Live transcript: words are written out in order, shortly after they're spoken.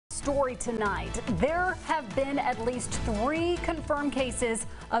story tonight. There have been at least 3 confirmed cases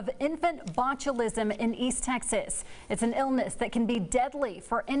of infant botulism in East Texas. It's an illness that can be deadly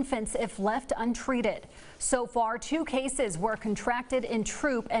for infants if left untreated. So far, 2 cases were contracted in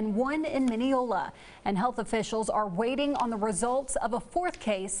Troop and 1 in Mineola. And health officials are waiting on the results of a 4th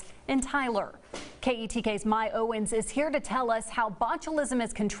case in Tyler. KETK's My Owens is here to tell us how botulism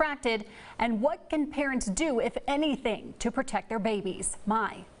is contracted and what can parents do, if anything, to protect their babies.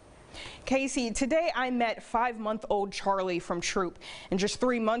 Casey, today I met 5-month-old Charlie from Troop, and just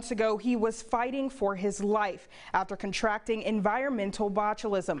 3 months ago he was fighting for his life after contracting environmental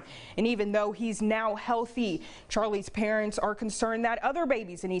botulism. And even though he's now healthy, Charlie's parents are concerned that other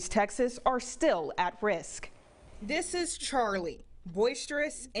babies in East Texas are still at risk. This is Charlie.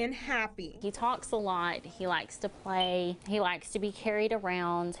 Boisterous and happy. He talks a lot. He likes to play. He likes to be carried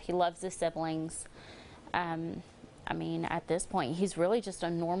around. He loves his siblings. I mean, at this point, he's really just a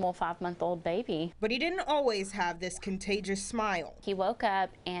normal 5-month-old baby. But he didn't always have this contagious smile. He woke up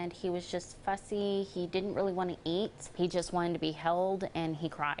and he was just fussy. He didn't really want to eat. He just wanted to be held, and he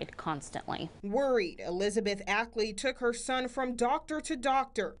cried constantly. Worried, Elizabeth Ackley took her son from doctor to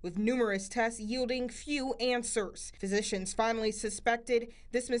doctor, with numerous tests yielding few answers. Physicians finally suspected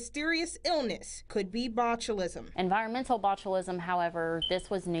this mysterious illness could be botulism. Environmental botulism, however, this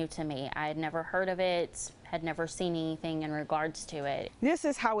was new to me. I had never heard of it, had never seen anything in regards to it. This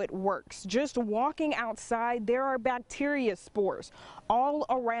is how it works. Just walking outside, there are bacteria spores all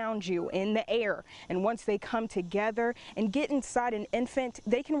around you in the air. And once they come together and get inside an infant,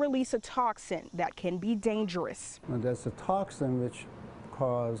 they can release a toxin that can be dangerous. And that's a toxin which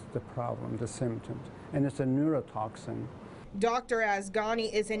causes the problem, the symptoms, and it's a neurotoxin. Dr.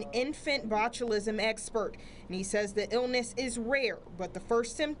 Asghani is an infant botulism expert, and he says the illness is rare, but the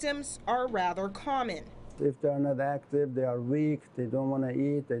first symptoms are rather common. If they're not active, they are weak, they don't want to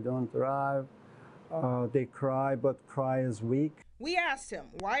eat, they don't thrive, they cry, but cry is weak. We asked him,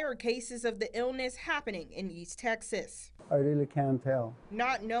 why are cases of the illness happening in East Texas? I really can't tell.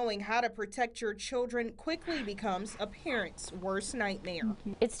 Not knowing how to protect your children quickly becomes a parent's worst nightmare.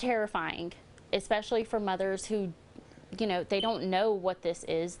 It's terrifying, especially for mothers who, you know, they don't know what this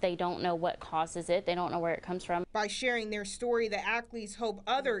is. They don't know what causes it. They don't know where it comes from. By sharing their story, the Ackleys hope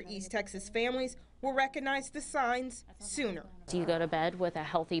other East Texas families will recognize the signs sooner. You go to bed with a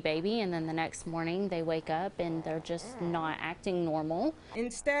healthy baby, and then the next morning they wake up and they're just not acting normal.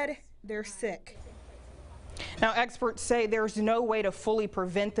 Instead, they're sick. Now, experts say there's no way to fully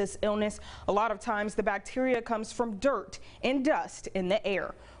prevent this illness. A lot of times the bacteria comes from dirt and dust in the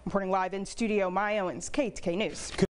air. Reporting live in studio, My Owens, KETK News.